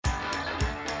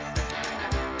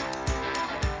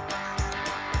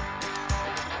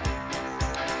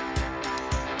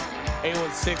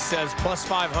816 says, plus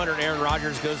 500, Aaron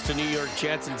Rodgers goes to New York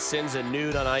Jets and sends a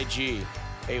nude on IG.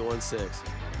 816.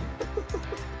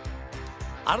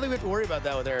 I don't think we have to worry about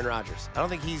that with Aaron Rodgers. I don't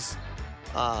think he's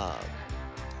 100%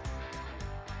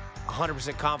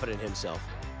 confident in himself.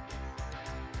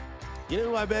 You know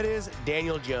who I bet is?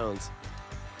 Daniel Jones.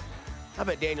 I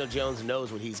bet Daniel Jones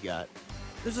knows what he's got.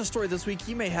 There's a story this week.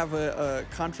 He may have a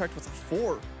contract with a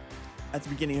 4 at the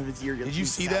beginning of his year. Did you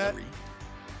see that?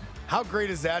 How great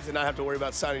is that to not have to worry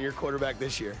about signing your quarterback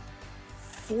this year?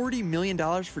 $40 million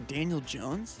for Daniel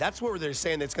Jones? That's where they're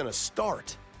saying that's going to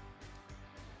start.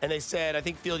 And they said, I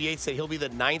think Field Yates said he'll be the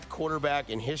 9th quarterback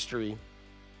in history.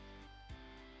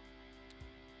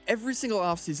 Every single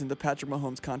offseason, the Patrick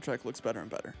Mahomes contract looks better and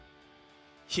better.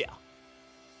 Yeah.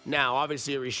 Now,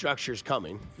 obviously, a restructure is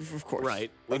coming. Of course.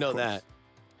 Right. We know that.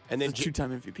 And then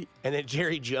two-time MVP. And then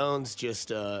Jerry Jones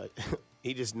just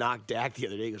he just knocked Dak the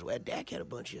other day. He goes, well, Dak had a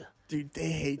bunch of... Dude,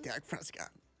 they hate Dak Prescott.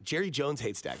 Jerry Jones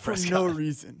hates Dak For Prescott. no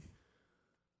reason.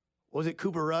 Was it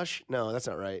Cooper Rush? No, that's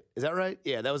not right. Is that right?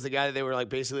 Yeah, that was the guy that they were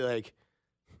basically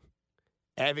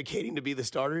advocating to be the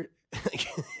starter.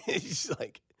 It's just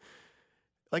like,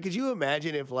 could you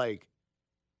imagine if I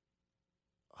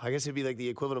guess it'd be the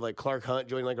equivalent of Clark Hunt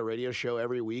joining a radio show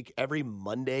every week, every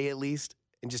Monday at least,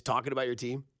 and just talking about your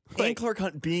team? And Clark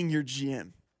Hunt being your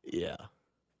GM. Yeah.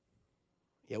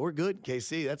 Yeah, we're good,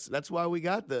 KC. That's why we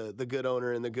got the good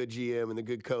owner and the good GM and the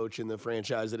good coach and the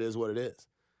franchise that is what it is.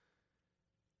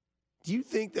 Do you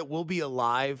think that we'll be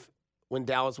alive when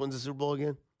Dallas wins the Super Bowl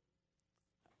again?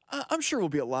 I'm sure we'll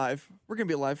be alive. We're going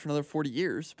to be alive for another 40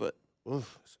 years, but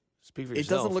speak for it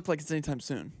yourself. doesn't look like it's anytime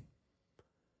soon.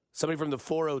 Somebody from the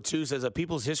 402 says, A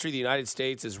People's History of the United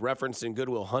States is referenced in Good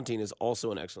Will Hunting is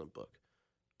also an excellent book.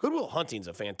 Good Will Hunting's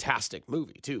a fantastic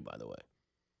movie, too, by the way.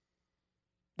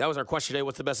 That was our question today.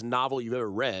 What's the best novel you've ever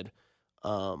read?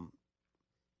 The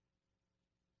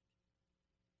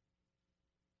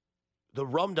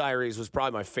Rum Diaries was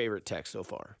probably my favorite text so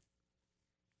far.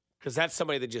 Because that's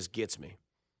somebody that just gets me.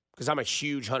 Because I'm a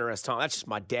huge Hunter S. Thompson. That's just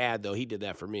my dad, though. He did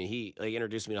that for me. He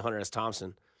introduced me to Hunter S.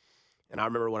 Thompson. And I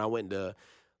remember when I went into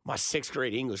my 6th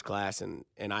grade English class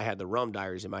and I had the Rum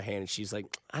Diaries in my hand, and she's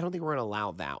like, I don't think we're going to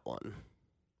allow that one.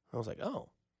 I was like, oh,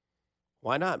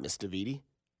 why not, Miss DeViti?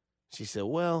 She said,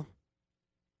 well,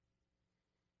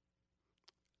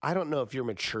 I don't know if you're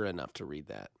mature enough to read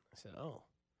that. I said, oh,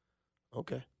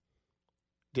 okay.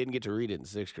 Didn't get to read it in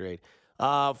 6th grade.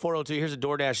 402, here's a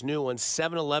DoorDash new one.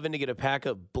 7-Eleven to get a pack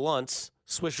of Blunts,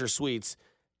 Swisher Sweets,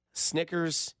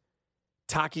 Snickers,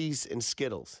 Takis, and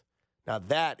Skittles. Now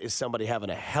that is somebody having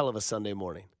a hell of a Sunday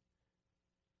morning.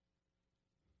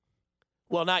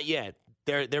 Well, not yet.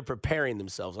 They're preparing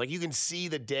themselves. You can see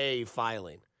the day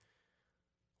filing.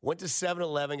 Went to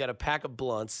 7-Eleven, got a pack of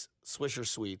Blunts, Swisher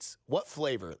Sweets. What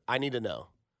flavor? I need to know.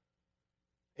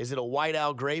 Is it a White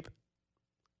Owl grape?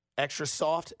 Extra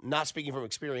soft? Not speaking from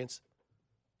experience.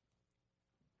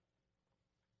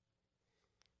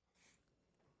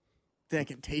 Then I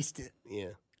can taste it.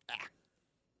 Yeah.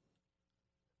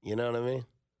 You know what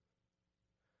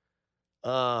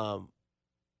I mean?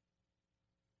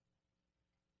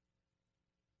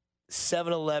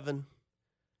 7-Eleven,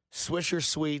 Swisher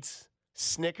Sweets,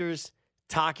 Snickers,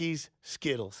 Takis,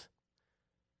 Skittles.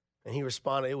 And he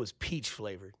responded, it was peach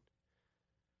flavored.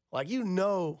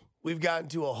 We've gotten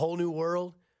to a whole new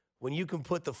world when you can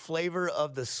put the flavor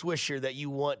of the Swisher that you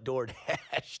want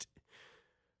DoorDashed.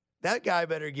 That guy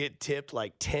better get tipped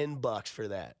 $10 for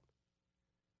that.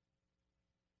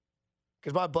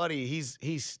 Because my buddy,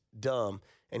 he's dumb,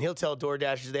 and he'll tell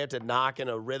DoorDashers they have to knock in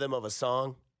a rhythm of a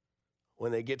song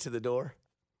when they get to the door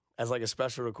as a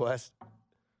special request.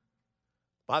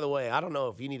 By the way, I don't know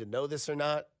if you need to know this or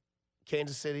not,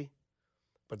 Kansas City,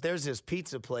 but there's this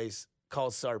pizza place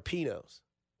called Sarpino's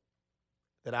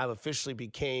that I've officially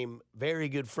became very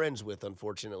good friends with,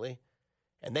 unfortunately.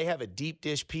 And they have a deep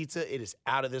dish pizza. It is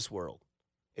out of this world.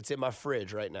 It's in my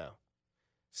fridge right now.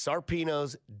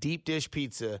 Sarpino's deep dish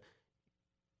pizza.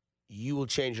 You will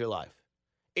change your life.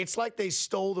 It's like they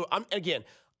stole I'm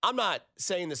not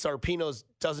saying that Sarpino's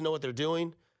doesn't know what they're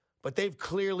doing, but they've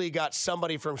clearly got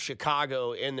somebody from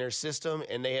Chicago in their system,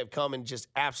 and they have come and just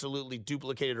absolutely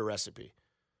duplicated a recipe.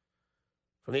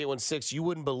 From the 816, you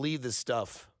wouldn't believe this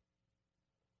stuff.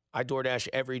 I DoorDash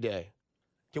every day.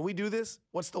 Can we do this?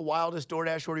 What's the wildest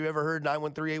DoorDash order you ever heard?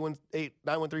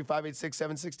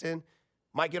 913-586-7610.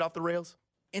 Might get off the rails.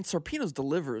 And Sarpino's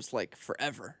delivers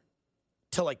forever.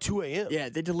 Till 2 a.m. Yeah,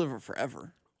 they deliver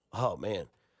forever. Oh, man.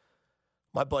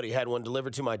 My buddy had one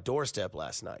delivered to my doorstep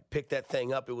last night. Picked that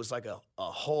thing up. It was like a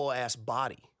whole-ass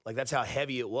body. That's how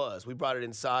heavy it was. We brought it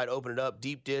inside, opened it up,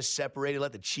 deep dish, separated,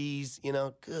 let the cheese,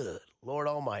 good Lord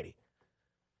almighty.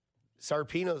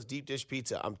 Sarpino's deep dish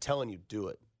pizza. I'm telling you, do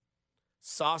it.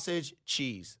 Sausage,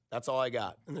 cheese. That's all I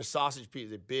got. And their sausage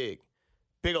pizza, big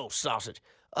old sausage.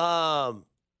 For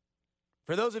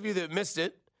those of you that missed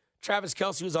it, Travis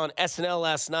Kelce was on SNL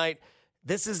last night.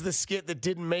 This is the skit that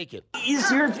didn't make it.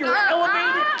 Easier if you're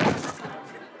elevated.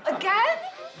 Again?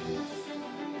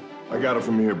 I got it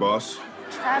from here, boss.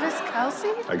 Travis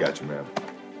Kelce? I got you, ma'am.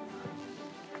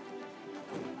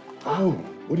 Oh,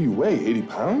 what do you weigh, 80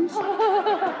 pounds? Look,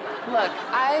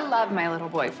 I love my little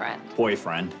boyfriend.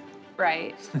 Boyfriend.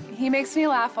 Right. He makes me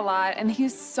laugh a lot, and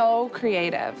he's so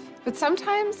creative. But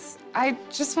sometimes I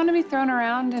just want to be thrown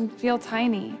around and feel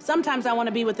tiny. Sometimes I want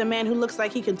to be with a man who looks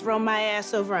like he can throw my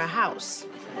ass over a house.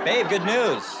 Babe, good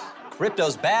news.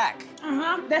 Crypto's back.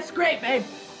 That's great, babe.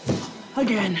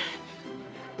 Again.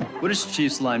 What is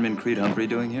Chiefs lineman Creed Humphrey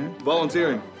doing here?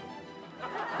 Volunteering.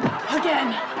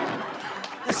 Again.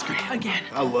 That's great. Again.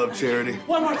 I love charity.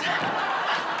 One more time.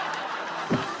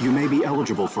 You may be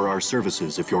eligible for our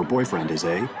services if your boyfriend is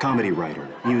a comedy writer,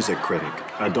 music critic,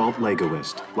 adult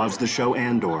Legoist, loves the show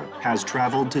Andor, has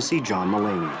traveled to see John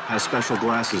Mulaney, has special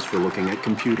glasses for looking at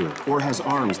computer, or has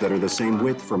arms that are the same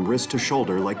width from wrist to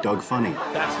shoulder like Doug Funny.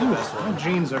 That's the best one. My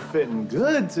jeans are fitting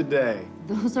good today.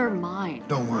 Those are mine.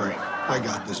 Don't worry, I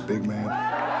got this, big man.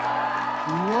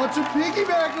 What's a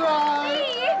piggyback ride?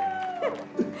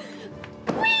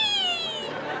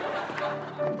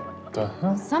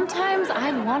 Sometimes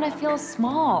I want to feel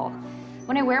small.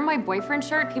 When I wear my boyfriend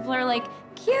shirt, people are like,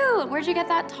 cute, where'd you get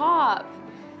that top?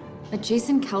 But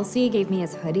Jason Kelce gave me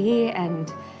his hoodie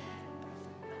and...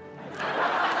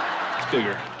 It's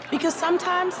bigger. Because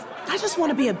sometimes I just want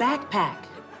to be a backpack.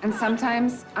 And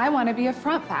sometimes I want to be a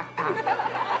front backpack.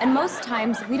 And most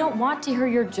times, we don't want to hear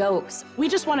your jokes. We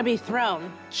just want to be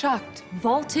thrown, Chucked,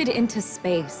 Vaulted into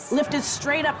space. lifted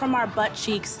straight up from our butt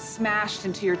cheeks, smashed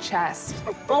into your chest.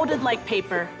 folded like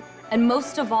paper, And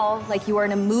most of all, like you are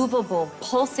an immovable,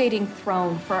 pulsating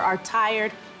throne for our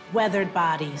tired, weathered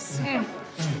bodies.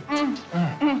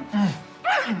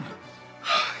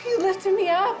 You lifted me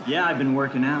up. Yeah, I've been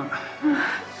working out.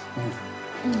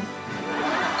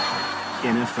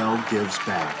 NFL gives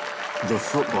back. The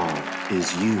football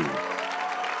is you.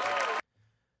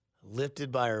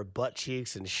 Lifted by her butt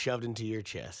cheeks and shoved into your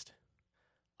chest.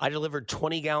 I delivered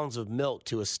 20 gallons of milk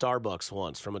to a Starbucks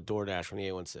once from a DoorDash from the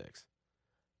 816.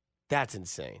 That's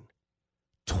insane.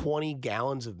 20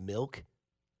 gallons of milk?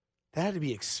 That had to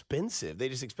be expensive. They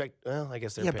just expect, well, I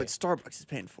guess they're Yeah, paying. but Starbucks is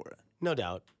paying for it. No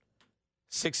doubt.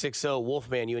 660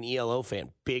 Wolfman, you an ELO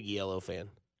fan. Big ELO fan.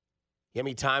 You know how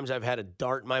many times I've had a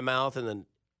dart in my mouth in the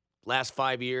last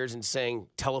 5 years and sang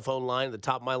Telephone Line at the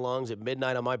top of my lungs at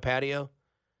midnight on my patio?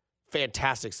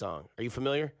 Fantastic song. Are you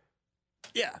familiar?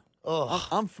 Yeah. Oh,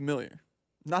 I'm familiar.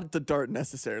 Not the dart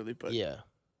necessarily, but yeah.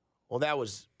 Well, that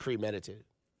was premeditated.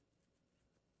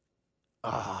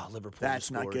 Liverpool. that's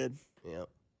just not scored. good. Yeah.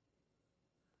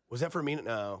 Was that Firmino?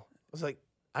 No. I was like,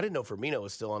 I didn't know Firmino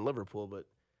was still on Liverpool, but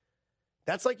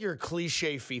that's like your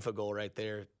cliche FIFA goal right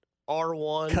there.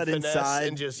 R1, Cut finesse, inside.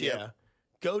 and just, Yep. yeah.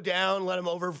 Go down, let him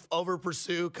over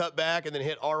pursue, cut back, and then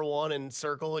hit R1 and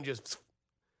circle and just.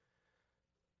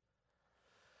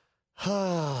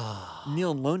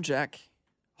 Neil and Lone Jack,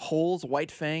 Holes,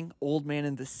 White Fang, Old Man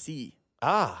in the Sea.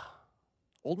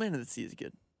 Old Man in the Sea is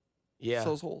good. Yeah.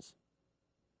 So's Holes.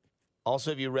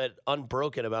 Also, have you read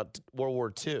Unbroken about World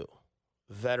War II?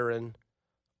 Veteran.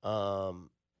 That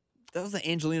was the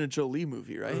Angelina Jolie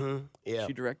movie, right? Mhm, yeah.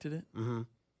 She directed it. Mm-hmm.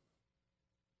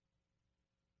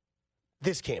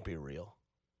 This can't be real.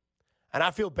 And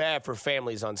I feel bad for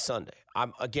families on Sunday.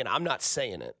 I'm not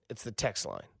saying it. It's the text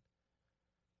line.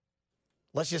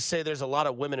 Let's just say there's a lot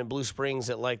of women in Blue Springs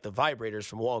that like the vibrators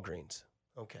from Walgreens.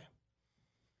 Okay.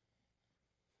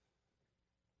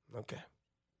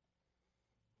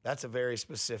 That's a very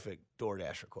specific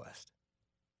DoorDash request.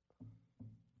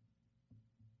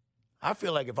 I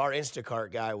feel like if our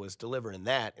Instacart guy was delivering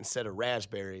that instead of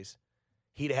raspberries,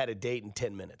 he'd have had a date in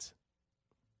 10 minutes.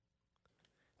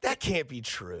 That can't be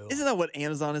true. Isn't that what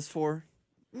Amazon is for?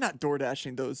 I'm not door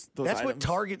dashing those That's what items.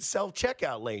 Target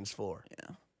self-checkout lanes for.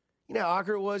 Yeah. You know how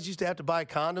awkward it was? You used to have to buy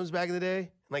condoms back in the day and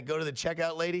like go to the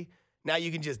checkout lady. Now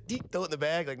you can just throw it in the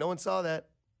bag like no one saw that.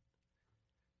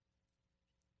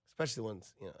 Especially the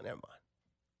ones, never mind.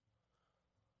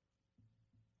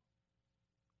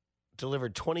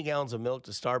 Delivered 20 gallons of milk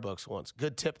to Starbucks once.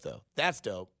 Good tip, though. That's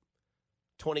dope.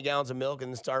 20 gallons of milk,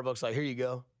 and then Starbucks like, here you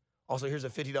go. Also, here's a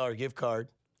 $50 gift card.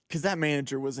 Because that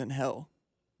manager was in hell.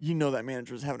 You know that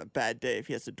manager was having a bad day if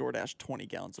he has to DoorDash 20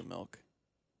 gallons of milk.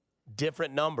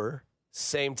 Different number,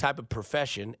 same type of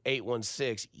profession,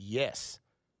 816, yes.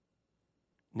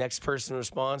 Next person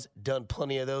responds, done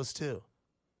plenty of those too.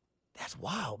 That's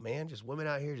wild, man. Just women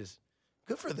out here, just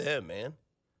good for them, man.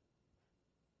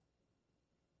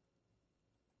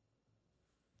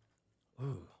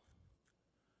 Ooh.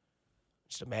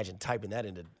 Just imagine typing that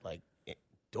into, like,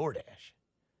 DoorDash.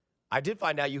 I did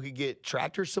find out you could get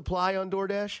Tractor Supply on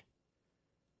DoorDash.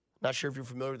 Not sure if you're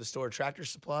familiar with the store Tractor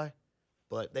Supply,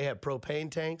 but they have propane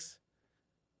tanks.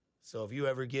 So if you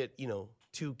ever get,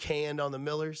 too canned on the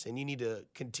Millers and you need to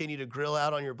continue to grill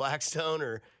out on your Blackstone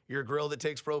or your grill that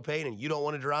takes propane and you don't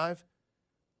want to drive,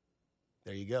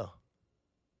 there you go.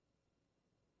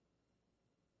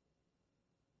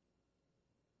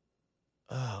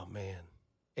 Oh, man.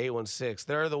 816.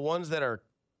 There are the ones that are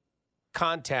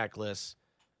contactless,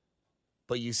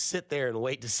 but you sit there and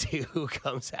wait to see who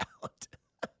comes out.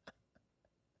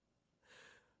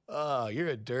 Oh, you're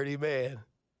a dirty man.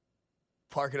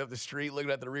 Parking up the street, looking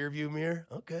at the rearview mirror.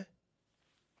 Okay.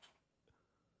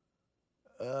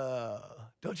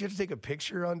 Don't you have to take a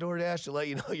picture on DoorDash to let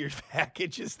you know your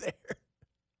package is there?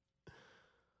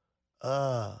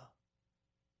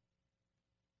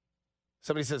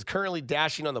 Somebody says, currently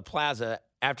dashing on the plaza.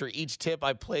 After each tip,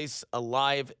 I place a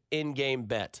live in-game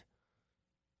bet.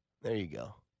 There you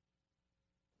go.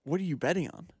 What are you betting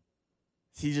on?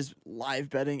 Is he just live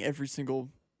betting every single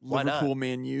Liverpool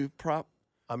Man U prop?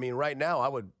 I mean, right now, I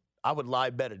would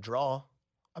live bet a draw.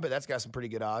 I bet that's got some pretty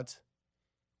good odds.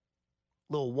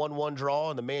 Little 1-1 draw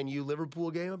in the Man U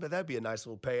Liverpool game. I bet that'd be a nice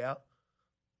little payout.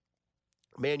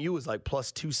 Man U was like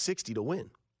plus 260 to win.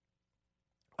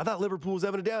 I thought Liverpool was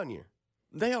having a down year.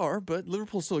 They are, but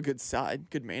Liverpool's still a good side,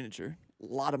 good manager, a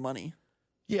lot of money.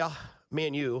 Yeah,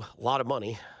 Man U, a lot of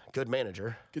money, good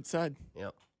manager. Good side.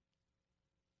 Yep.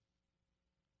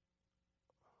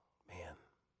 Man,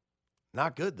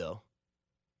 not good, though.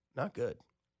 Not good.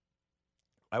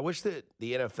 I wish that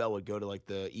the NFL would go to, like,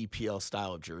 the EPL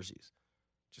style of jerseys.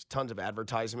 Just tons of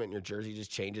advertisement, and your jersey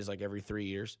just changes, like, every 3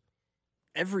 years.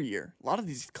 Every year. A lot of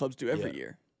these clubs do every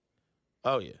year.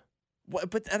 Oh, yeah.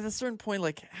 But at a certain point,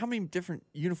 like, how many different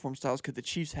uniform styles could the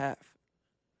Chiefs have?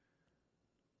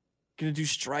 Gonna do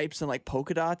stripes and, like,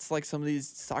 polka dots like some of these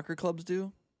soccer clubs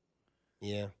do?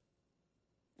 Yeah.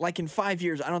 Like, in 5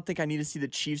 years, I don't think I need to see the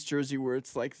Chiefs jersey where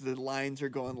it's, like, the lines are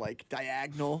going, like,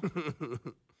 diagonal.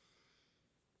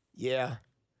 Yeah.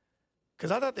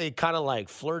 Because I thought they kind of, like,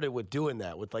 flirted with doing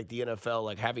that with, like, the NFL,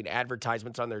 like, having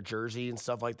advertisements on their jersey and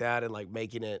stuff like that and, like,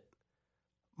 making it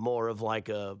more of, like,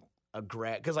 a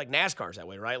because, like, NASCAR's that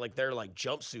way, right? Like, their, like,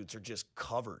 jumpsuits are just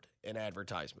covered in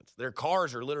advertisements. Their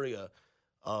cars are literally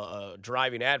a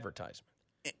driving advertisement.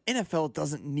 NFL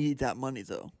doesn't need that money,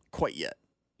 though, quite yet.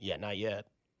 Yeah, not yet.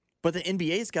 But the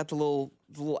NBA's got the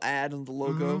little ad and the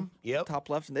logo top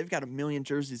left, and they've got 1 million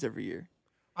jerseys every year.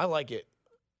 I like it.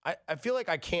 I feel like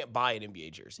I can't buy an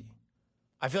NBA jersey.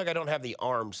 I feel like I don't have the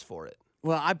arms for it.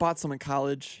 Well, I bought some in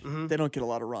college. They don't get a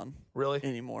lot of run. Really?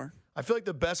 Anymore. I feel like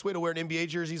the best way to wear an NBA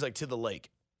jersey is, like, to the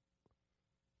lake.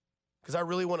 Because I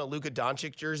really want a Luka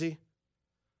Doncic jersey.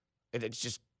 It's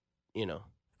just,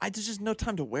 There's just no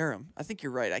time to wear them. I think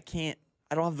you're right. I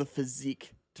don't have the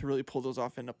physique to really pull those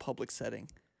off in a public setting.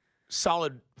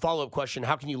 Solid follow-up question.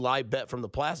 How can you live bet from the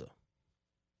plaza?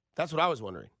 That's what I was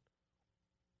wondering.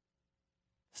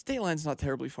 State line's not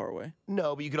terribly far away.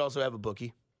 No, but you could also have a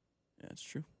bookie. Yeah, that's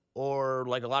true. Or,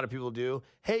 like a lot of people do,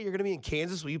 hey, you're going to be in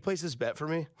Kansas. Will you place this bet for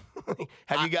me?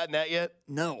 Have you gotten that yet?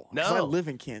 No. No? 'Cause I live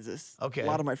in Kansas. Okay. A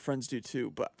lot of my friends do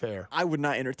too, but fair. I would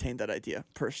not entertain that idea,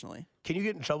 personally. Can you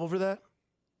get in trouble for that?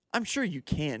 I'm sure you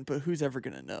can, but who's ever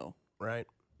going to know? Right.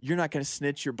 You're not going to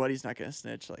snitch. Your buddy's not going to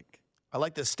snitch. I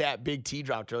like the stat Big T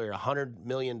dropped earlier, $100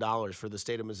 million for the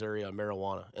state of Missouri on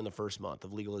marijuana in the first month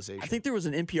of legalization. I think there was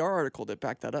an NPR article that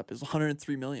backed that up. It was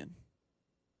 $103 million.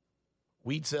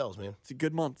 Weed sells, man. It's a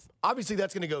good month. Obviously,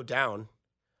 that's going to go down.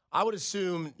 I would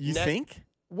assume. You think?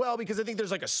 Well, because I think there's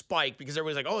like a spike because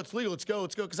everybody's like, oh, it's legal, let's go.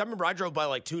 Because I remember I drove by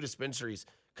like 2 dispensaries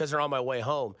because they're on my way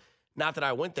home. Not that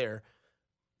I went there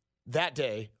that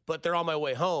day, but they're on my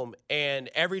way home. And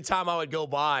every time I would go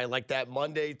by, like that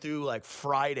Monday through like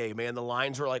Friday, man, the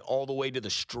lines were like all the way to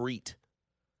the street.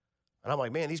 And I'm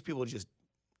like, man, these people are just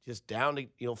down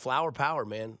to, flower power,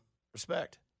 man.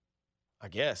 Respect, I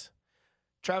guess.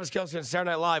 Travis Kelce on Saturday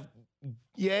Night Live.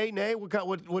 Yay, nay?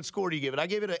 What score do you give it? I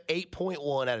gave it an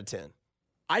 8.1 out of 10.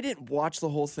 I didn't watch the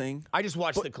whole thing. I just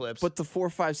watched the clips. But the 4 or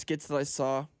 5 skits that I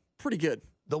saw, pretty good.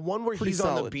 The one where pretty he's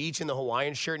solid. on the beach in the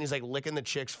Hawaiian shirt and he's like licking the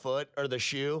chick's foot or the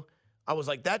shoe. I was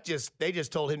like, they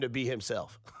just told him to be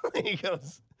himself. He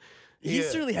goes. He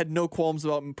certainly had no qualms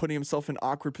about putting himself in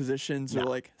awkward positions or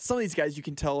like some of these guys you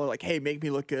can tell are like, hey, make me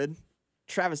look good.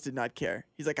 Travis did not care.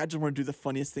 He's like, I just want to do the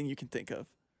funniest thing you can think of.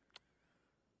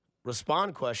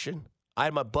 Respond question. I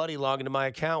had my buddy log into my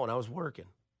account when I was working.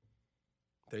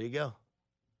 There you go.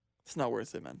 It's not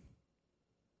worth it, man.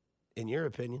 In your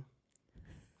opinion.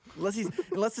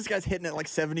 Unless this guy's hitting at like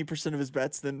 70% of his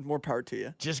bets, then more power to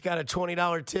you. Just got a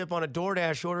 $20 tip on a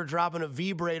DoorDash order, dropping a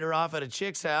vibrator off at a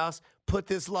chick's house. Put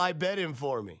this live bet in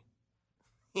for me.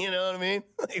 You know what I mean?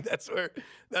 Like that's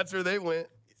where they went.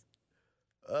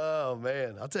 Oh,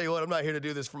 man. I'll tell you what, I'm not here to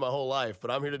do this for my whole life,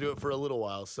 but I'm here to do it for a little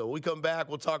while. So when we come back,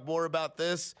 we'll talk more about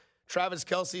this Travis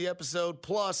Kelce episode,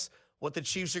 plus what the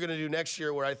Chiefs are going to do next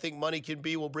year, where I think money can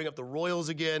be. We'll bring up the Royals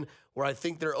again, where I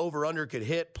think their over-under could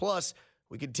hit. Plus,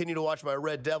 we continue to watch my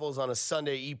Red Devils on a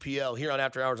Sunday EPL here on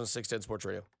After Hours on 610 Sports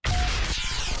Radio.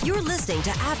 You're listening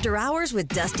to After Hours with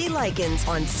Dusty Likens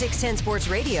on 610 Sports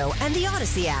Radio and the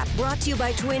Odyssey app. Brought to you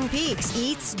by Twin Peaks.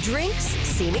 Eats, drinks,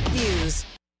 scenic views.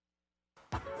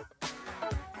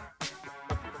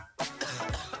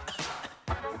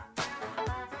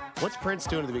 What's Prince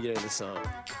doing at the beginning of the song?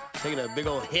 Taking a big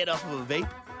old hit off of a vape?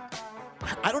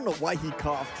 I don't know why he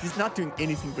coughed. He's not doing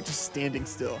anything but just standing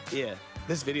still. Yeah.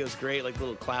 This video's great, like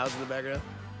little clouds in the background.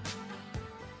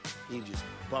 You can just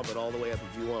bump it all the way up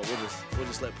if you want. We'll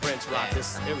just let Prince rock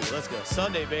this. Here we go. Let's go.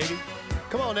 Sunday, baby.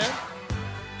 Come on now.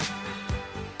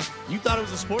 You thought it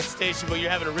was a sports station, but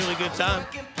you're having a really good time.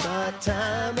 My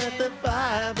time at the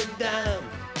 5 and dime.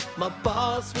 My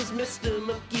boss was Mr.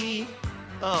 McGee.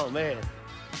 Oh, man.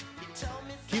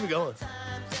 Keep it going.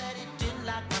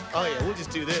 Oh, yeah, we'll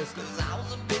just do this. I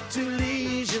was a bit too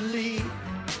leisurely.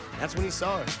 That's when he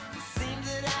saw her.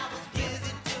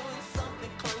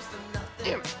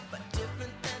 Damn.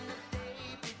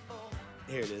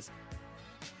 Here it is.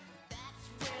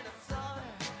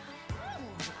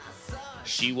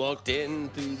 She walked in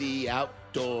through the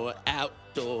outdoor. I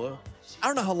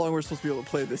don't know how long we're supposed to be able to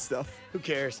play this stuff. Who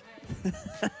cares?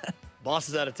 Boss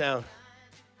is out of town.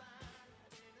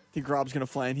 Think Rob's going to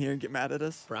fly in here and get mad at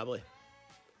us? Probably.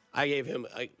 I gave him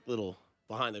a little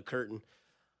behind the curtain.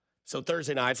 So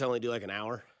Thursday nights, I only do like an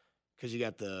hour because you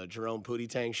got the Jerome Pootie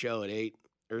Tang show at 8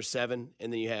 or 7,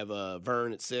 and then you have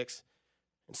Vern at 6.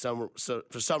 And so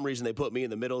for some reason, they put me in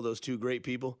the middle of those two great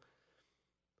people.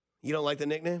 You don't like the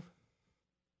nickname?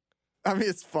 I mean,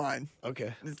 it's fine.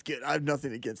 Okay. It's good. I have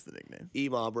nothing against the nickname.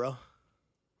 Ema, bro.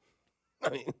 I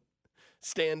mean,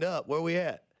 stand up. Where we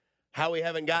at? How we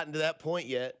haven't gotten to that point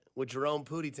yet with Jerome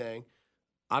Pootie Tang,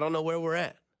 I don't know where we're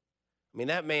at. I mean,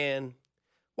 that man,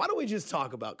 why don't we just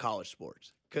talk about college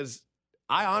sports? Because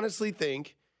I honestly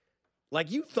think,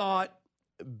 like you thought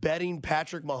betting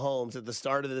Patrick Mahomes at the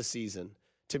start of the season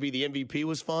to be the MVP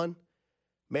was fun.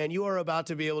 Man, you are about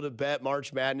to be able to bet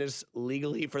March Madness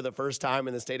legally for the first time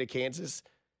in the state of Kansas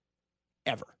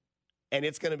ever. And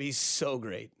it's going to be so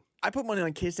great. I put money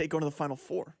on K-State going to the Final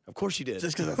Four. Of course you did.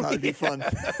 Just because I thought it'd be fun.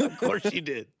 Of course you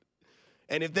did.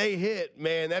 And if they hit,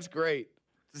 man, that's great.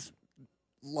 Just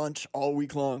lunch all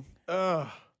week long. Yeah,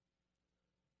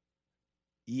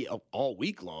 all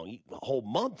week long, a whole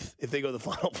month if they go to the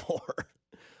Final Four.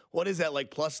 What is that,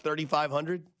 like plus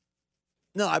 3,500?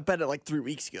 No, I bet it like 3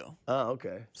 weeks ago. Oh,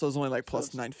 okay. So it's only like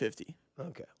plus 950.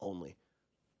 Okay, only.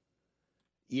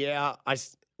 Yeah,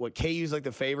 KU's like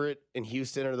the favorite in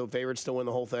Houston, or the favorites to win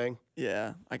the whole thing?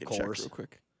 Yeah, I can check real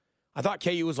quick. I thought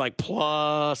KU was like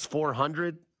plus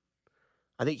 400.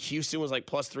 I think Houston was like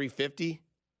plus 350.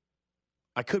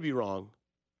 I could be wrong,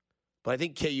 but I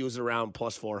think KU was around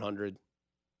plus 400.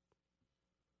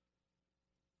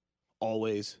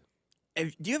 Always.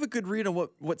 Do you have a good read on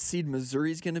what seed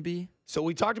Missouri's going to be? So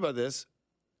we talked about this.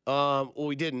 Well,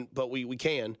 we didn't, but we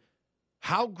can.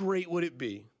 How great would it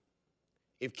be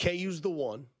if KU's the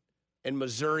 1 and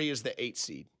Missouri is the 8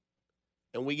 seed,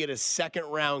 and we get a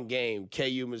second-round game,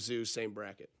 KU-Mizzou, same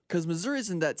bracket? Because Missouri's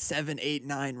in that 7, 8,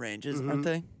 9 ranges, aren't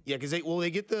they? Yeah, because they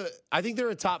get I think they're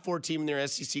a top 4 team in their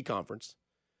SEC conference.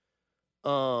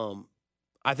 I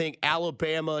think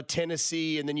Alabama,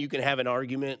 Tennessee, and then you can have an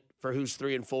argument for who's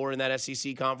 3 and 4 in that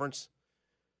SEC conference.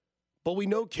 But we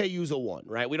know KU's a 1,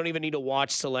 right? We don't even need to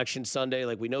watch Selection Sunday.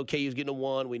 Like, we know KU's getting a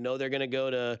 1. We know they're going to go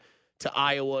to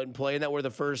Iowa and play. And that we're the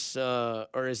first,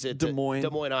 or is it Des Moines,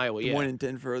 Iowa? Yeah. Des Moines and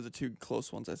Denver are the two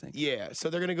close ones, I think. Yeah,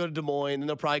 so they're going to go to Des Moines, and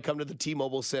they'll probably come to the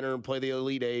T-Mobile Center and play the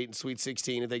Elite 8 and Sweet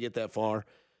 16 if they get that far.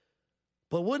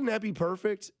 But wouldn't that be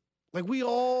perfect? Like, we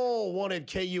all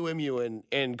wanted KU-MU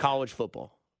in college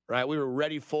football, right? We were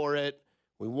ready for it.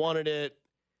 We wanted it.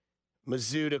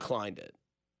 Mizzou declined it.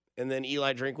 And then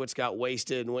Eli Drinkwitz got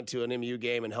wasted and went to an MU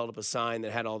game and held up a sign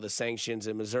that had all the sanctions,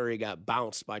 and Missouri got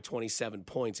bounced by 27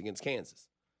 points against Kansas.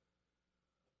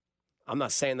 I'm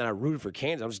not saying that I rooted for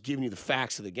Kansas. I'm just giving you the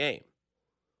facts of the game.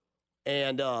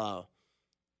 And now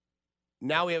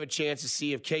we have a chance to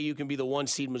see if KU can be the 1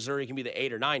 seed, Missouri can be the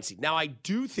 8 or 9 seed. Now, I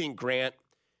do think, Grant,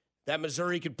 that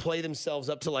Missouri could play themselves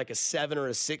up to like a 7 or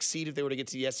a 6 seed if they were to get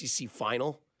to the SEC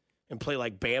final and play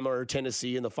like Bama or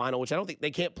Tennessee in the final, which I don't think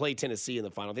they can't play Tennessee in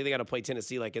the final. I think they got to play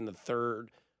Tennessee like in the 3rd,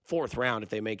 4th round if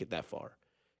they make it that far.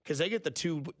 Because they get the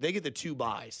two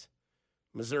byes.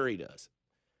 Missouri does.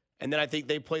 And then I think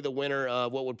they play the winner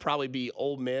of what would probably be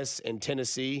Ole Miss and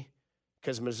Tennessee,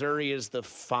 because Missouri is the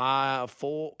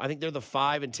 4. I think they're the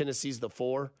 5 and Tennessee's the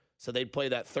 4. So they'd play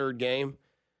that 3rd game.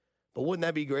 But wouldn't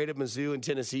that be great if Mizzou and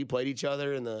Tennessee played each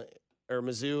other or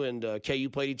Mizzou and KU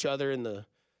played each other in the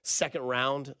 2nd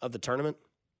round of the tournament?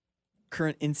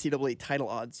 Current NCAA title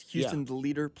odds. Houston, the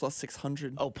leader, plus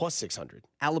 600. Oh, plus 600.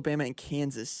 Alabama and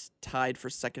Kansas tied for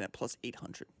 2nd at plus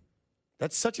 800.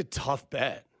 That's such a tough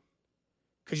bet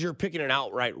because you're picking an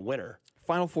outright winner.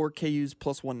 Final Four, KU's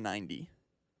plus 190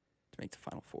 to make the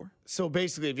Final Four. So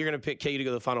basically, if you're going to pick KU to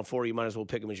go to the Final Four, you might as well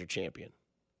pick them as your champion.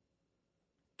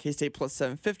 K-State plus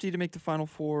 750 to make the Final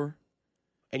Four.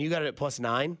 And you got it at plus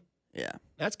 9? Yeah.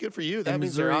 That's good for you. That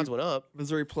means their odds went up.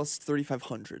 Missouri plus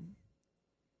 3,500.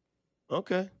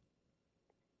 Okay.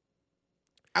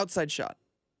 Outside shot.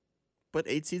 But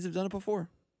 8 seeds have done it before.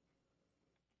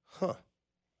 Huh.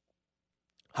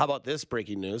 How about this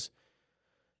breaking news?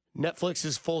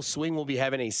 Netflix's Full Swing will be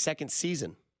having a 2nd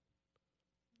season.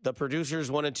 The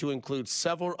producers wanted to include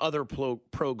several other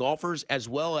pro golfers as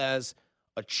well as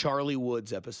a Charlie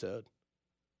Woods episode.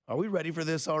 Are we ready for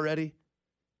this already?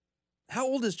 How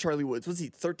old is Charlie Woods? Was he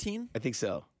 13? I think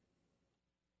so.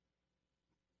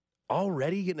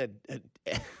 Already getting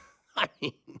I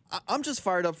mean, I'm just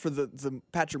fired up for the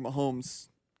Patrick Mahomes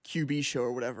QB show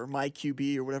or whatever, My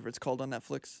QB or whatever it's called on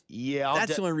Netflix. Yeah,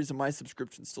 that's the only reason my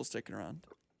subscription's still sticking around.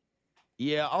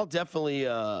 Yeah, I'll definitely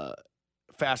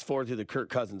fast forward through the Kirk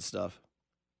Cousins stuff.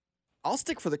 I'll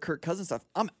stick for the Kirk Cousins stuff.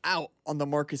 I'm out on the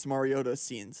Marcus Mariota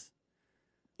scenes.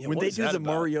 Yeah, when they do the about?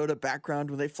 Mariota background,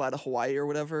 when they fly to Hawaii or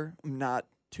whatever, I'm not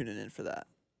tuning in for that.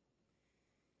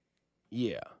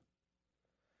 Yeah.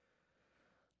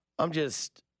 I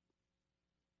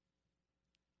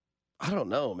don't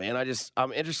know, man.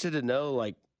 I'm interested to know,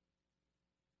 like,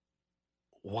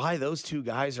 why those two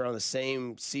guys are on the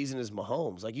same season as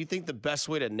Mahomes. Like, you think the best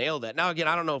way to nail that. Now, again,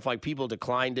 I don't know if, like, people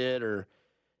declined it or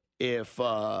if,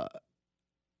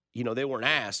 they weren't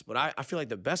asked. But I feel like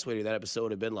the best way to do that episode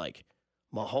would have been, like,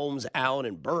 Mahomes, Allen,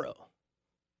 and Burrow.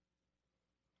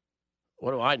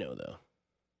 What do I know, though?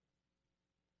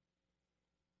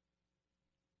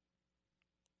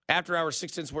 After Hours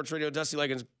 610 Sports Radio, Dusty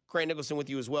Likens, Grant Nicholson with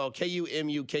you as well. KU,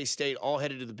 MU, K-State, all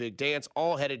headed to the big dance,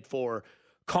 all headed for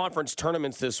conference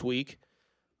tournaments this week.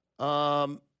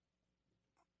 Does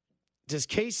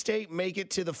K-State make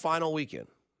it to the final weekend?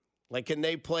 Like, can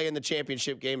they play in the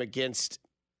championship game against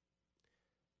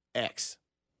X?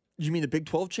 You mean the Big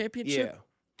 12 championship?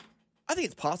 Yeah. I think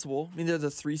it's possible. I mean, they're the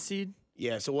 3 seed.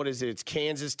 Yeah, so what is it? It's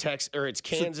Kansas,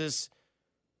 Kansas.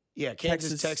 Yeah,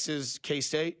 Kansas, Texas,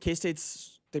 K-State.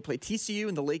 K-State's, they play TCU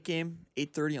in the late game,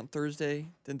 8:30 on Thursday.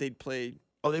 Then they'd play.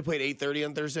 Oh, they played 8:30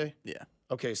 on Thursday? Yeah.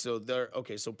 Okay, so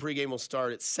pregame will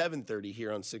start at 7:30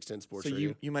 here on 610 Sports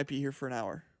Radio. So you might be here for an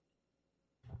hour.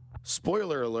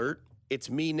 Spoiler alert, it's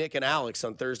me, Nick, and Alex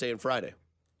on Thursday and Friday.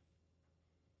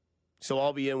 So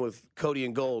I'll be in with Cody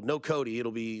and Gold. No Cody,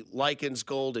 it'll be Likens,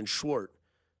 Gold, and Schwart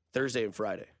Thursday and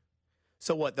Friday.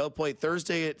 So what, they'll play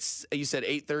Thursday at, you said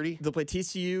 8:30? They'll play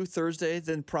TCU Thursday,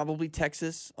 then probably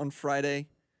Texas on Friday,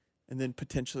 and then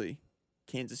potentially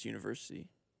Kansas University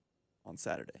on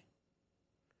Saturday.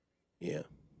 Yeah.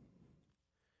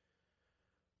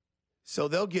 So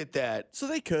they'll get that. So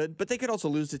they could, but they could also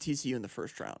lose to TCU in the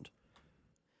first round.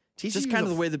 TCU just kind of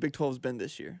the way the Big 12 has been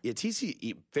this year. Yeah,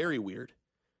 TCU, very weird.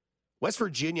 West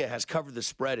Virginia has covered the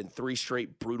spread in 3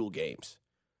 straight brutal games.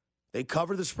 They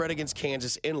covered the spread against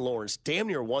Kansas in Lawrence, damn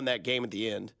near won that game at the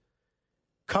end.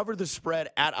 Covered the spread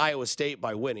at Iowa State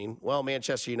by winning. Well,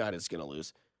 Manchester United is going to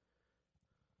lose.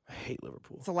 I hate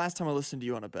Liverpool. It's the last time I listened to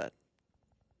you on a bet.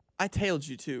 I tailed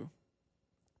you, too.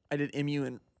 I did MU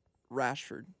and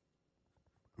Rashford.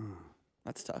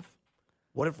 That's tough.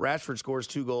 What if Rashford scores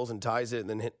 2 goals and ties it and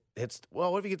then hits?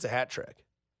 Well, what if he gets a hat trick?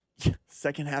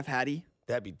 Second half Hattie.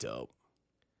 That'd be dope.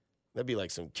 That'd be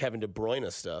like some Kevin De Bruyne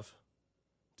stuff.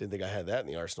 Didn't think I had that in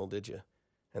the arsenal, did you?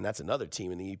 And that's another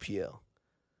team in the EPL.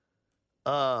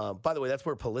 By the way, that's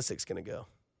where Pulisic's going to go.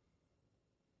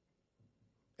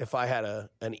 If I had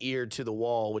an ear to the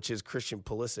wall, which is Christian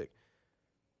Pulisic,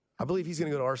 I believe he's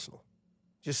going to go to Arsenal.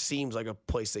 Just seems like a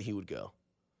place that he would go.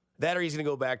 That or he's going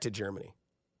to go back to Germany,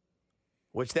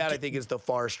 which I think is the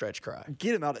far stretch cry.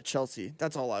 Get him out at Chelsea.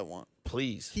 That's all I want.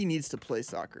 Please. He needs to play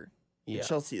soccer. Yeah.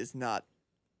 Chelsea is not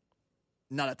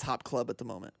a top club at the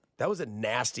moment. That was a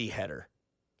nasty header.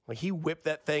 Like, he whipped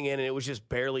that thing in, and it was just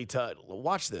barely touched.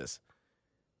 Watch this.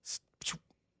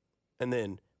 And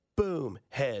then, boom,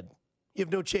 head. You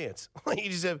have no chance. You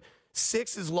just have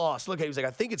 6 is lost. Look at it. He was like,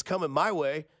 I think it's coming my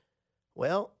way.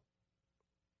 Well,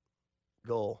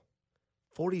 goal.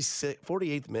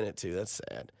 48th minute, too. That's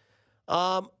sad.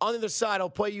 On the other side, I'll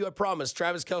play you, I promise,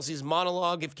 Travis Kelce's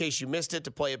monologue. In case you missed it,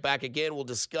 to play it back again, we'll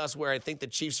discuss where I think the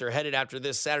Chiefs are headed after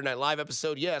this Saturday Night Live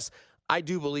episode. Yes, I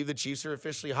do believe the Chiefs are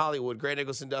officially Hollywood. Grant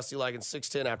Nicholson, Dusty Likens,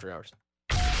 610 After Hours.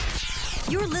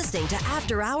 You're listening to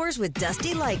After Hours with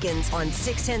Dusty Likens on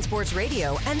 610 Sports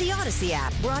Radio and the Odyssey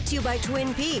app. Brought to you by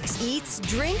Twin Peaks. Eats,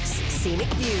 drinks, scenic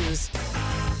views.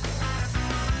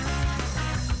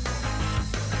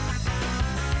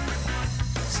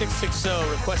 660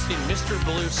 requesting Mr.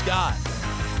 Blue Sky.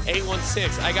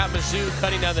 816, I got Mizzou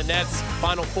cutting down the Nets.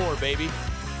 Final 4, baby.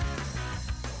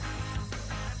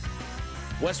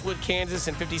 Westwood, Kansas,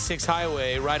 and 56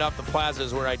 Highway, right off the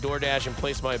plazas where I DoorDash and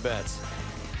place my bets.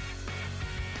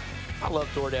 I love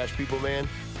DoorDash people, man.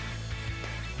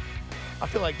 I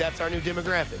feel like that's our new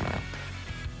demographic.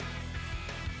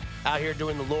 Out here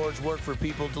doing the Lord's work for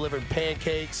people, delivering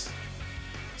pancakes,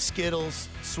 Skittles,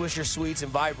 Swisher Sweets,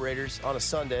 and vibrators on a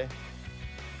Sunday.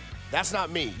 That's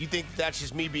not me. You think that's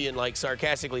just me being, like,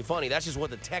 sarcastically funny. That's just what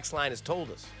the text line has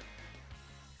told us.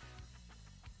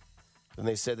 And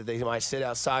they said that they might sit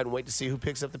outside and wait to see who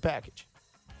picks up the package,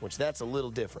 which that's a little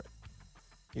different.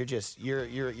 You're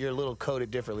a little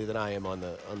coded differently than I am on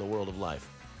the world of life.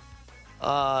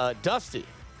 Dusty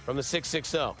from the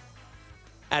 660.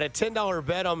 At a $10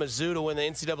 bet on Mizzou to win the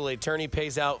NCAA tourney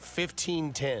pays out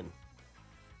 $15.10.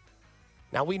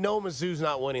 Now, we know Mizzou's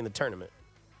not winning the tournament,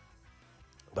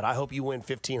 but I hope you win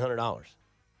 $1,500.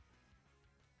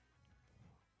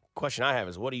 Question I have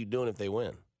is, what are you doing if they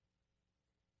win?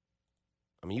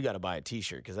 I mean, you got to buy a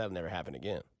T-shirt because that'll never happen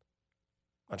again.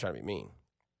 I'm not trying to be mean.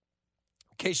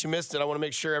 In case you missed it, I want to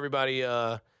make sure everybody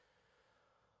got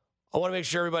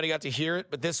to hear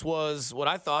it. But this was what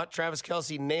I thought, Travis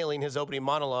Kelce nailing his opening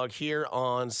monologue here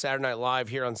on Saturday Night Live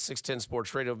here on 610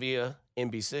 Sports Radio via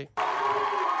NBC.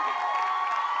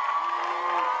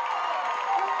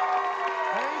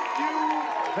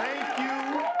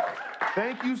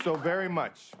 Thank you so very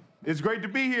much. It's great to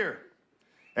be here.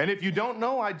 And if you don't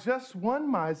know, I just won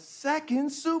my 2nd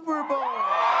Super Bowl.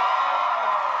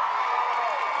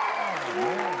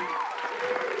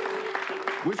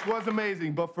 Which was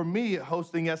amazing, but for me,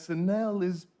 hosting SNL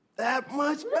is that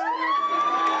much better.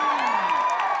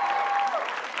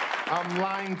 I'm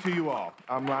lying to you all.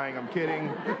 I'm lying, I'm kidding.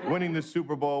 Winning the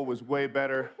Super Bowl was way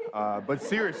better, but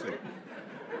seriously.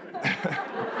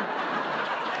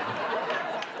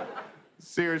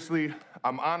 Seriously,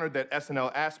 I'm honored that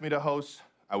SNL asked me to host.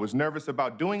 I was nervous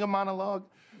about doing a monologue,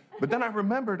 but then I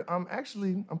remembered I'm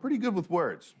pretty good with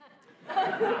words.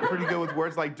 I'm pretty good with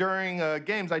words. Like during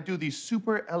games, I do these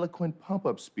super eloquent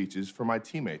pump-up speeches for my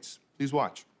teammates. Please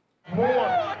watch.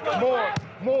 More.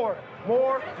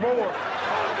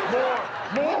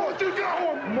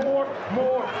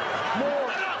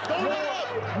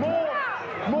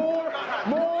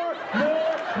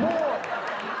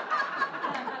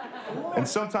 And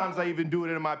sometimes I even do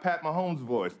it in my Pat Mahomes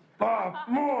voice.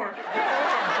 More.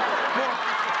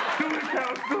 Do it,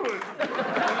 Cal, do it.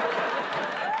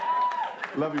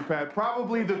 Love you, Pat.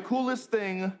 Probably the coolest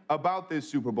thing about this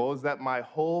Super Bowl is that my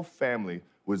whole family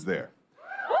was there.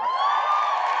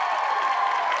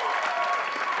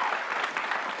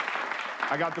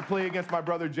 I got to play against my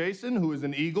brother Jason, who is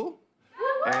an Eagle.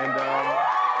 And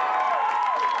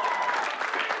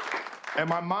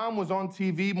my mom was on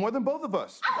TV more than both of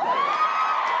us.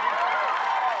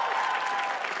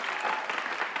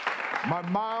 My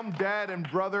mom, dad, and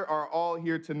brother are all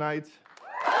here tonight.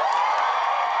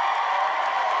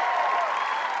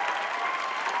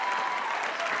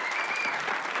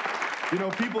 You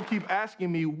know, people keep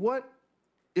asking me what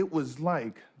it was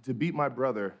like to beat my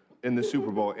brother in the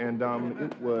Super Bowl, and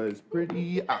it was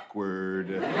pretty awkward.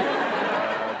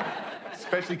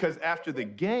 Especially because after the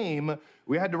game,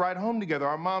 we had to ride home together.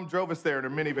 Our mom drove us there in her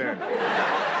minivan.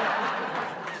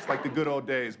 It's like the good old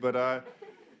days, but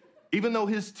even though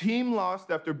his team lost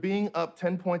after being up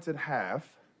 10 points at half,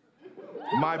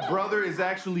 my brother is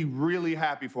actually really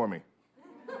happy for me.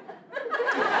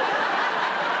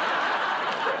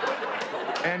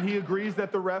 And he agrees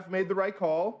that the ref made the right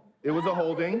call. It was a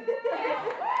holding.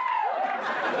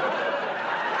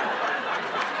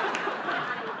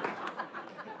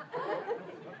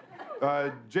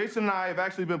 Jason and I have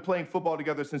actually been playing football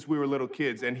together since we were little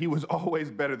kids, and he was always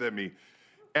better than me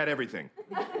at everything.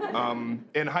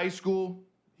 In high school,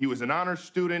 he was an honors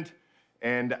student,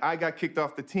 and I got kicked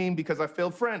off the team because I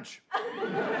failed French.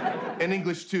 And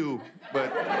English too,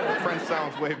 but French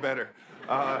sounds way better.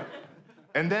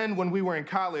 And then when we were in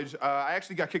college, I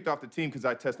actually got kicked off the team because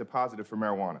I tested positive for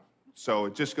marijuana. So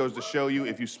it just goes to show you,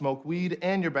 if you smoke weed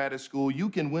and you're bad at school, you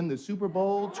can win the Super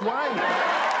Bowl twice.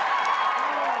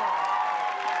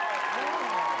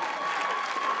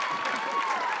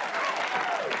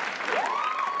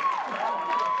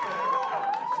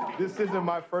 This isn't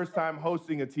my first time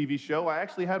hosting a TV show. I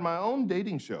actually had my own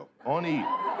dating show on E!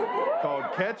 Called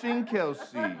Catching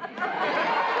Kelce.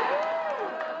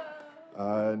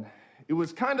 It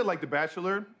was kind of like The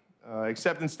Bachelor,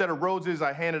 except instead of roses,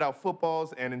 I handed out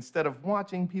footballs, and instead of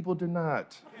watching, people do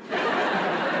not.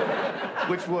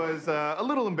 Which was a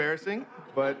little embarrassing,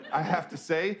 but I have to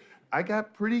say, I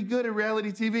got pretty good at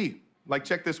reality TV. Like,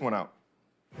 check this one out.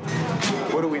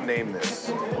 What do we name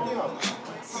this?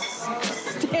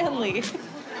 Stanley.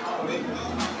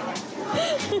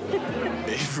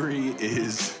 Avery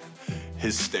is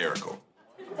hysterical.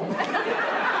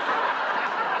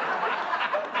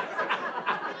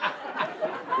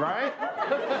 Right?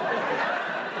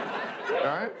 All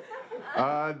right.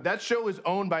 That show is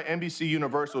owned by NBC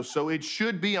Universal, so it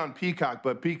should be on Peacock,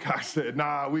 but Peacock said,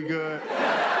 nah, we good.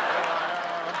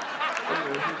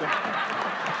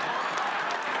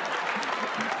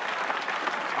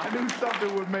 I knew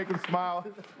something would make him smile,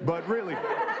 but really,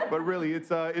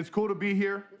 it's cool to be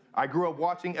here. I grew up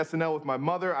watching SNL with my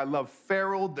mother. I love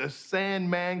Farrell, the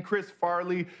Sandman, Chris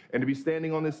Farley, and to be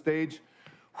standing on this stage,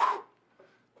 whew,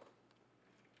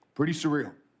 pretty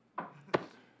surreal.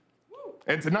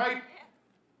 And tonight,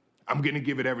 I'm gonna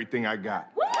give it everything I got.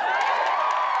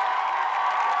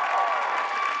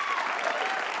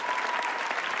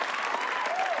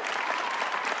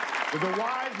 As a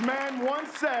wise man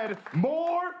once said,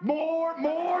 more, and more.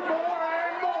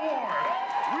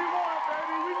 We want,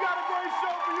 baby. We've got a great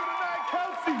show for you tonight.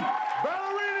 Kelce,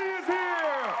 Ballerini is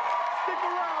here. Stick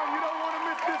around. You don't want to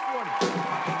miss this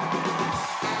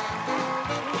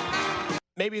one.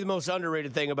 Maybe the most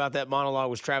underrated thing about that monologue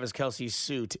was Travis Kelce's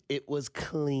suit. It was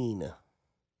clean.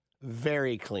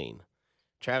 Very clean.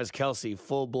 Travis Kelce,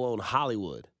 full-blown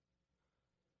Hollywood.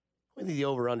 I think the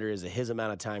over-under is his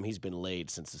amount of time he's been laid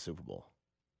since the Super Bowl.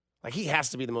 Like, he has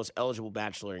to be the most eligible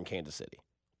bachelor in Kansas City.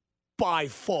 By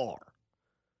far.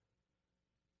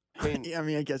 I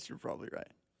mean, I guess you're probably right.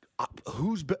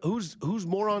 Who's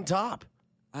more on top?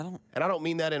 And I don't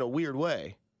mean that in a weird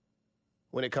way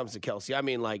when it comes to Kelce. I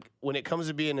mean, like, when it comes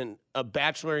to being a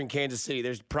bachelor in Kansas City,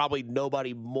 there's probably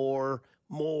nobody more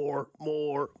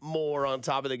on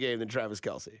top of the game than Travis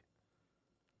Kelce.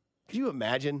 Could you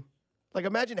imagine? Like,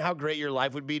 imagine how great your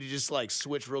life would be to just, like,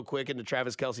 switch real quick into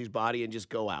Travis Kelce's body and just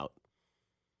go out.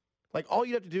 Like, all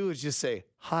you have to do is just say,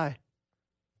 hi.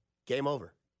 Game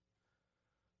over.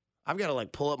 I've got to,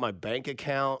 like, pull up my bank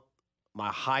account, my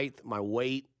height, my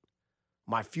weight,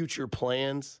 my future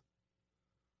plans,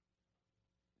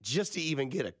 just to even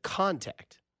get a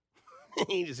contact.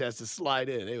 He just has to slide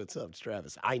in. Hey, what's up? It's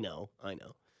Travis. I know.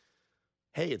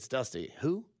 Hey, it's Dusty.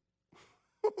 Who?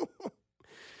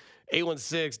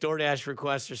 816 DoorDash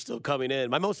requests are still coming in.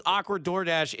 My most awkward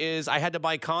DoorDash is I had to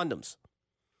buy condoms.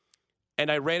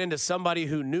 And I ran into somebody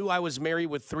who knew I was married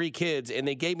with 3 kids, and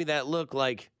they gave me that look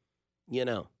like, you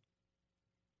know.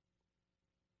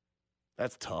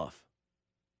 That's tough.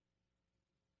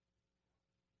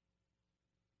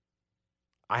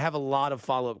 I have a lot of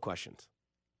follow-up questions.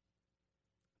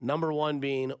 Number 1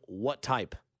 being, what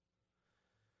type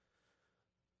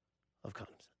of condoms?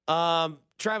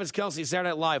 Travis Kelce, Saturday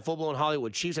Night Live, full-blown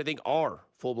Hollywood. Chiefs, I think, are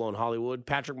full-blown Hollywood.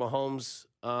 Patrick Mahomes,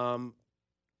 the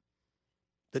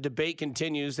debate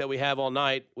continues that we have all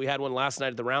night. We had one last night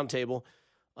at the round table.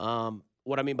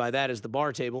 What I mean by that is the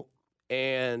bar table.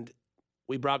 And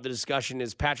we brought up the discussion,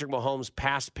 is Patrick Mahomes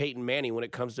past Peyton Manning when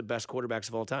it comes to best quarterbacks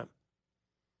of all time?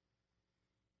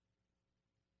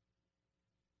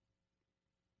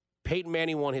 Peyton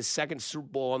Manning won his second Super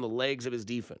Bowl on the legs of his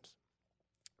defense.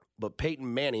 But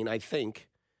Peyton Manning, I think,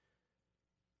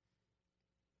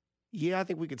 I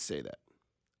think we could say that.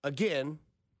 Again,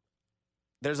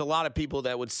 there's a lot of people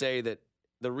that would say that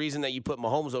the reason that you put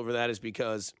Mahomes over that is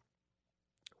because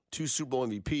 2 Super Bowl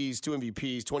MVPs, 2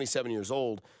 MVPs, 27 years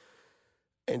old,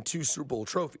 and 2 Super Bowl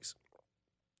trophies.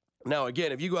 Now,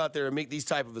 again, if you go out there and make these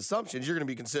type of assumptions, you're going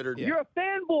to be considered... You're a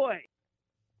fanboy.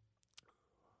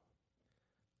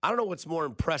 I don't know what's more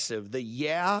impressive,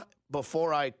 the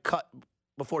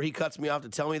before he cuts me off to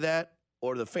tell me that,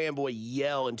 or the fanboy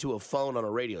yell into a phone on a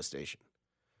radio station.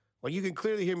 Like, you can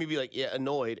clearly hear me be like,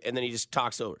 annoyed, and then he just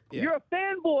talks over. Yeah. You're a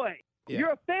fanboy. Yeah.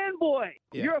 You're a fanboy.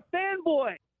 Yeah. You're a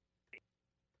fanboy.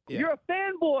 Yeah. You're a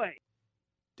fanboy.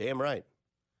 Damn right.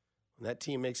 When that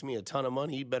team makes me a ton of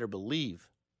money, you better believe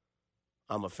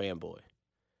I'm a fanboy.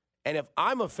 And if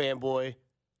I'm a fanboy,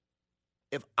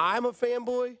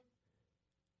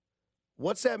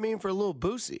 what's that mean for Lil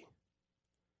Boosie?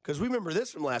 Because we remember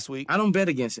this from last week. I don't bet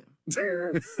against him.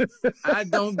 I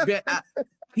don't bet.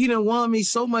 He done won me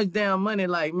so much damn money.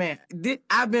 Like, man,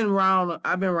 I've been around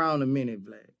a minute,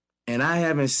 Vlad. And I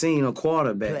haven't seen a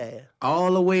quarterback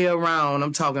all the way around.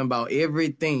 I'm talking about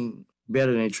everything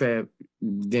better than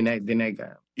that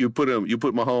guy. You put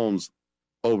Mahomes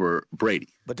over Brady.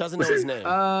 But doesn't know his name.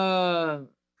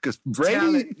 Because Brady?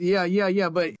 Talent, yeah,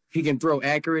 but he can throw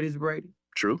accurate as Brady.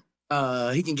 True.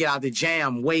 He can get out the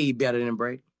jam way better than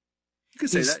Brady. You could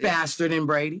say He's that, faster than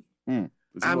Brady. He's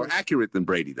more accurate than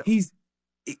Brady, though.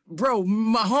 Bro,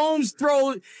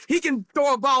 Mahomes he can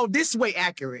throw a ball this way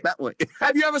accurate. That way.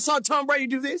 Have you ever saw Tom Brady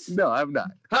do this? No, I've not.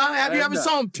 Have you ever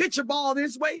saw him pitch a ball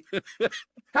this way?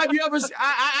 Have you ever?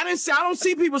 I don't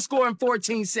see people scoring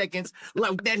 14 seconds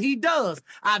like that he does.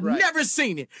 I've never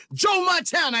seen it. Joe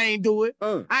Montana ain't do it.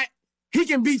 He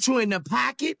can beat you in the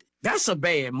pocket. That's a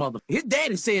bad mother. His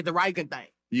daddy said the right thing.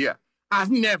 Yeah.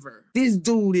 I've never. This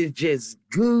dude is just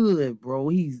good, bro.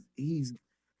 He's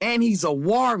a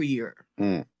warrior.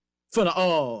 For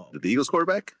the Eagles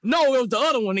quarterback? No, it was the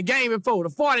other one, the game before, the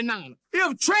 49er.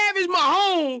 If Travis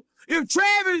Mahomes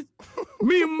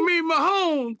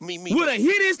would have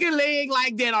hit his leg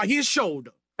like that on his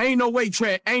shoulder, ain't no way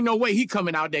he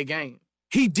coming out that game.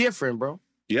 He different, bro.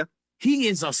 Yeah. He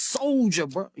is a soldier,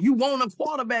 bro. You want a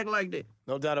quarterback like that.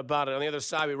 No doubt about it. On the other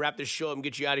side, we wrap this show up and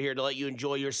get you out of here to let you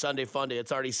enjoy your Sunday fun day.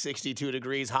 It's already 62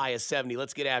 degrees, high is 70.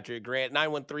 Let's get after it, Grant.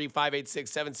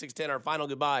 913-586-7610, our final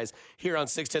goodbyes here on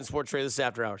 610 Sports Radio. This is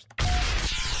After Hours.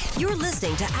 You're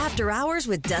listening to After Hours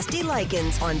with Dusty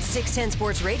Likens on 610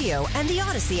 Sports Radio and the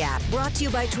Odyssey app. Brought to you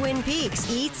by Twin Peaks.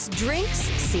 Eats, drinks,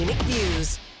 scenic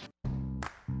views.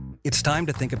 It's time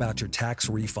to think about your tax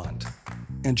refund.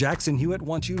 And Jackson Hewitt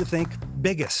wants you to think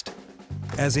biggest.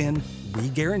 As in, we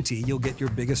guarantee you'll get your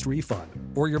biggest refund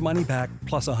or your money back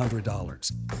plus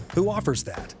 $100. Who offers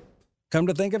that? Come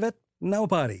to think of it,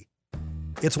 nobody.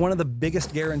 It's one of the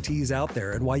biggest guarantees out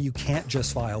there and why you can't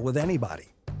just file with anybody.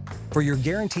 For your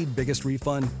guaranteed biggest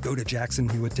refund, go to Jackson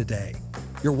Hewitt today.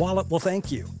 Your wallet will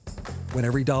thank you. When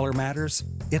every dollar matters,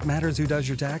 it matters who does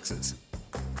your taxes.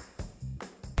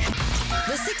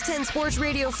 The 610 Sports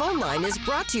Radio phone line is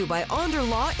brought to you by Onder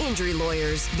Law Injury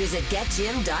Lawyers. Visit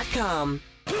getjim.com.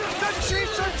 The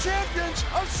Chiefs are champions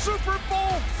of Super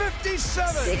Bowl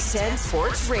 57. 610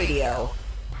 Sports Radio.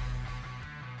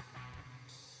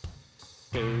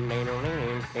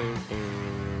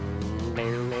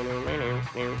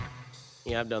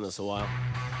 Yeah, I've done this a while.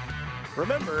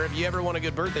 Remember, if you ever want a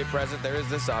good birthday present, there is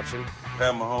this option.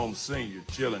 Pat Mahomes Sr.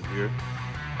 chilling here.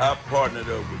 I partnered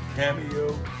up with Cameo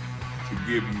to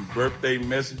give you birthday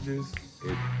messages,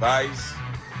 advice,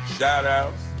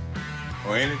 shout-outs,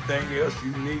 or anything else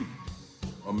you need.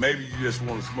 Or maybe you just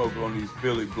want to smoke on these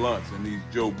Philly blunts and these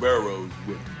Joe Burrows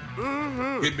with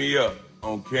me. Hit me up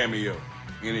on Cameo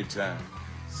anytime.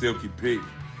 Silky P.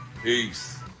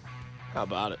 Peace. How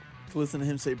about it? To listen to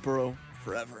him say bro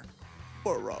forever.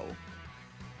 Bro.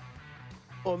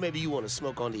 Or maybe you want to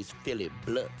smoke on these Philly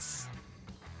blunts.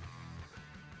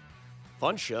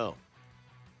 Fun show.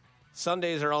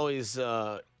 Sundays are always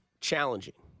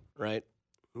challenging, right?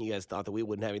 You guys thought that we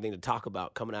wouldn't have anything to talk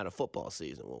about coming out of football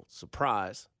season. Well,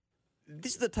 surprise.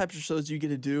 These are the types of shows you get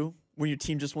to do when your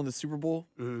team just won the Super Bowl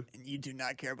and you do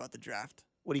not care about the draft.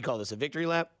 What do you call this, a victory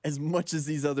lap? As much as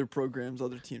these other programs,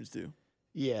 other teams do.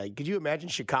 Yeah, could you imagine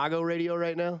Chicago radio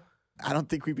right now? I don't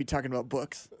think we'd be talking about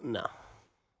books. No.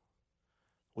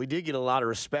 We did get a lot of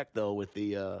respect, though, with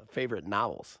the favorite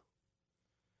novels.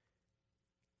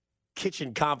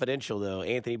 Kitchen Confidential, though,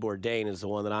 Anthony Bourdain is the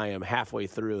one that I am halfway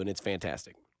through, and it's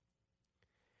fantastic.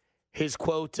 His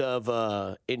quote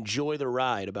of enjoy the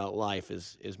ride about life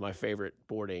is my favorite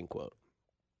Bourdain quote.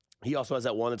 He also has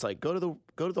that one that's like, go to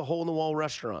the hole-in-the-wall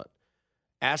restaurant,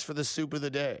 ask for the soup of the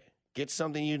day, get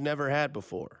something you've never had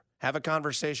before, have a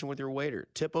conversation with your waiter,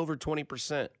 tip over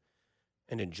 20%,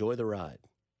 and enjoy the ride.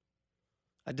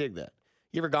 I dig that.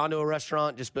 You ever gone to a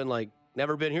restaurant, just been like,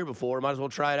 never been here before, might as well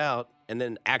try it out, and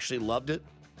then actually loved it?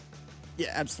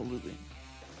 Yeah, absolutely.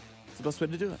 It's the best way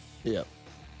to do it. Yeah.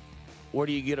 Where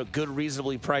do you get a good,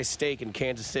 reasonably priced steak in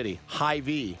Kansas City?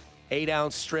 Hy-Vee,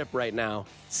 8-ounce strip right now,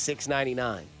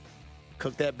 $6.99.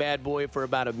 Cook that bad boy for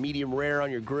about a medium rare on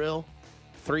your grill.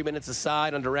 3 minutes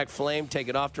aside on direct flame. Take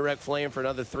it off direct flame for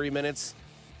another 3 minutes.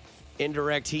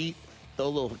 Indirect heat. Throw a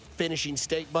little finishing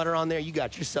steak butter on there. You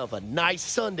got yourself a nice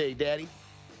Sunday, Daddy.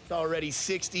 It's already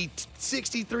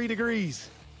 63 degrees.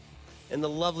 in the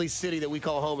lovely city that we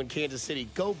call home in Kansas City.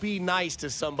 Go be nice to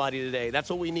somebody today. That's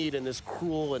what we need in this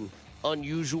cruel and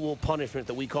unusual punishment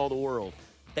that we call the world.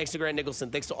 Thanks to Grant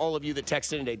Nicholson. Thanks to all of you that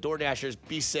texted in today. DoorDashers,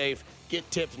 be safe, get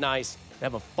tipped nice, and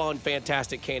have a fun,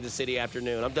 fantastic Kansas City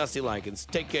afternoon. I'm Dusty Likens.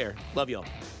 Take care. Love y'all.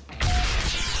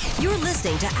 You're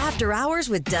listening to After Hours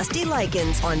with Dusty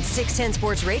Likens on 610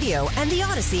 Sports Radio and the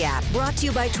Odyssey app. Brought to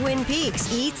you by Twin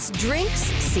Peaks. Eats, drinks,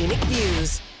 scenic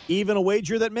views. Even a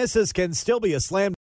wager that misses can still be a slam